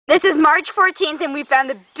This is March 14th, and we found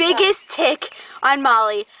the biggest tick on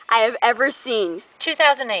Molly I have ever seen.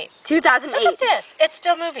 2008. 2008. Look at this. It's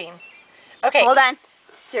still moving. Okay. Hold on.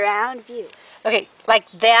 Surround view. Okay, like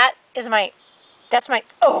that is my,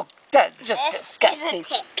 oh, that's just disgusting.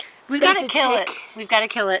 It's a tick. We've got to It's a kill tick. it. We've got to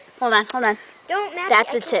kill it. Hold on, hold on. Don't match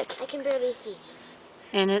That's it. a tick. I can barely see.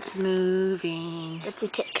 And it's moving. It's a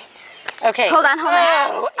tick. Okay. Hold on, hold on.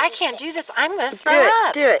 Oh, I can't do this. I'm going to throw Do it,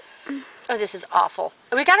 up. do it. Oh, this is awful.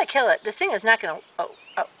 We got to kill it. This thing is not going to, oh.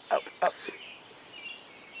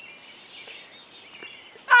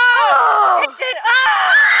 Oh! It did,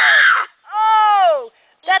 oh! Oh!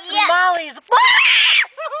 That's Molly's.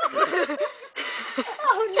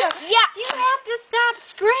 Oh no! Yeah. You have to stop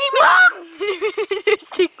screaming.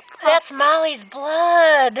 That's Molly's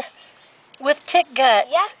blood with tick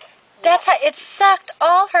guts. Yuck. That's how it sucked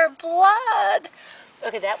all her blood.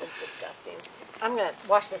 Okay, that was disgusting. I'm gonna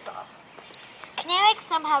wash this off. Can I like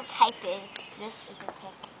somehow type in this is a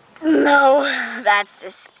tick? No, that's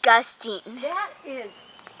disgusting. That is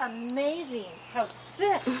amazing how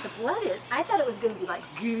thick the blood is. I thought it was gonna be like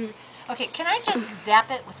goo. Okay, can I just zap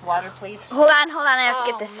it with water, please? Hold on, I have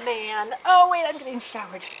to get this. Oh man! Oh wait, I'm getting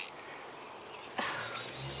showered.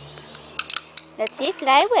 Let's see,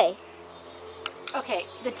 fly away. Okay,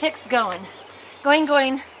 the tick's going. Going.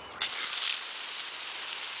 Gone.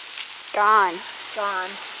 Gone.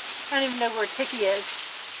 I don't even know where Ticky is.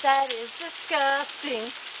 That is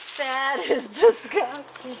disgusting. That is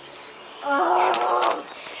disgusting. Oh.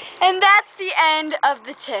 And that's the end of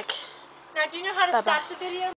the tick. Now, do you know how to Bye-bye. stop the video?